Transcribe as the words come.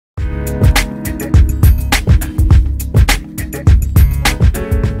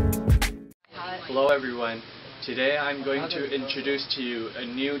everyone. Today I'm going to introduce to you a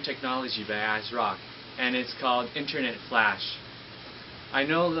new technology by ASRock, and it's called Internet Flash. I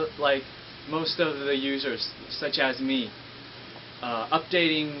know that, like most of the users, such as me,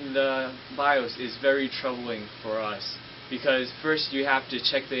 updating the BIOS is very troubling for us, because first you have to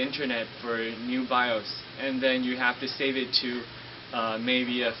check the internet for a new BIOS, and then you have to save it to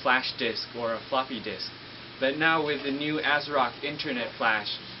maybe a flash disk or a floppy disk. But now with the new ASRock Internet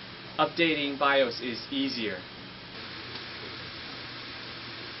Flash, updating BIOS is easier.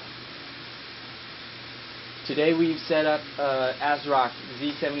 Today we've set up ASRock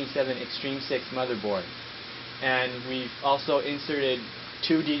Z77 Extreme 6 motherboard, and we've also inserted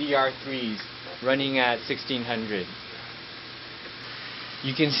two DDR3s running at 1600.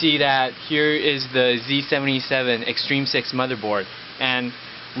 You can see that here is the Z77 Extreme 6 motherboard, and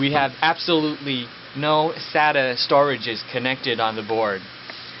we have absolutely no SATA storages connected on the board.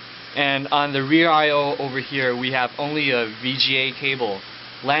 And on the rear I/O over here we have only a VGA cable,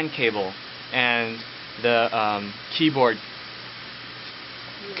 LAN cable, and the keyboard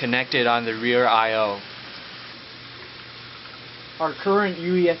connected on the rear I/O. Our current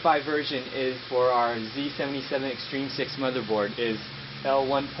UEFI version is for our Z77 Extreme 6 motherboard is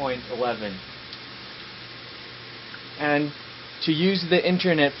L1.11. And to use the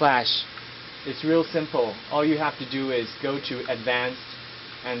Internet Flash, it's real simple. All you have to do is go to Advanced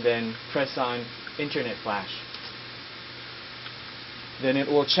and then press on Internet Flash. Then it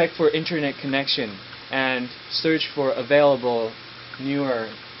will check for internet connection and search for available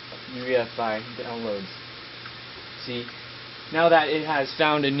newer UEFI downloads. See, now that it has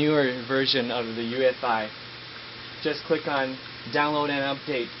found a newer version of the UEFI, just click on Download and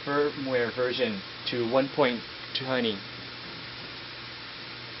Update Firmware Version to 1.20,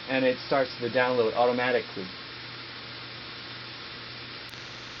 and it starts the download automatically.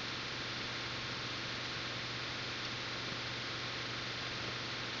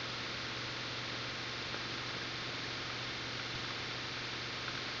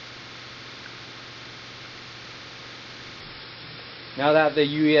 Now that the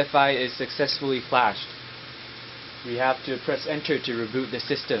UEFI is successfully flashed, we have to press enter to reboot the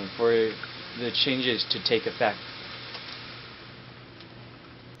system for the changes to take effect.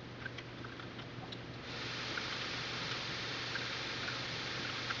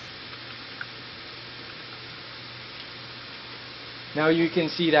 Now you can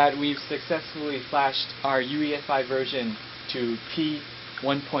see that we've successfully flashed our UEFI version to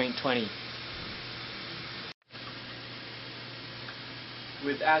P1.20.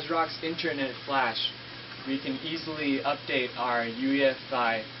 With ASRock's Internet Flash, we can easily update our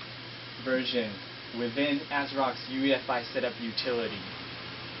UEFI version within ASRock's UEFI setup utility.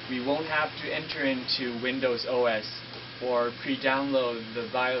 We won't have to enter into Windows OS or pre-download the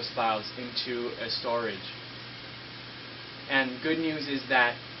BIOS files into a storage. And good news is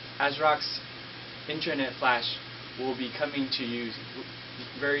that ASRock's Internet Flash will be coming to you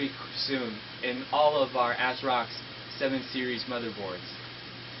very soon in all of our ASRock's 7 series motherboards.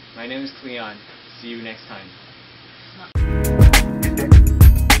 My name is Cleon. See you next time.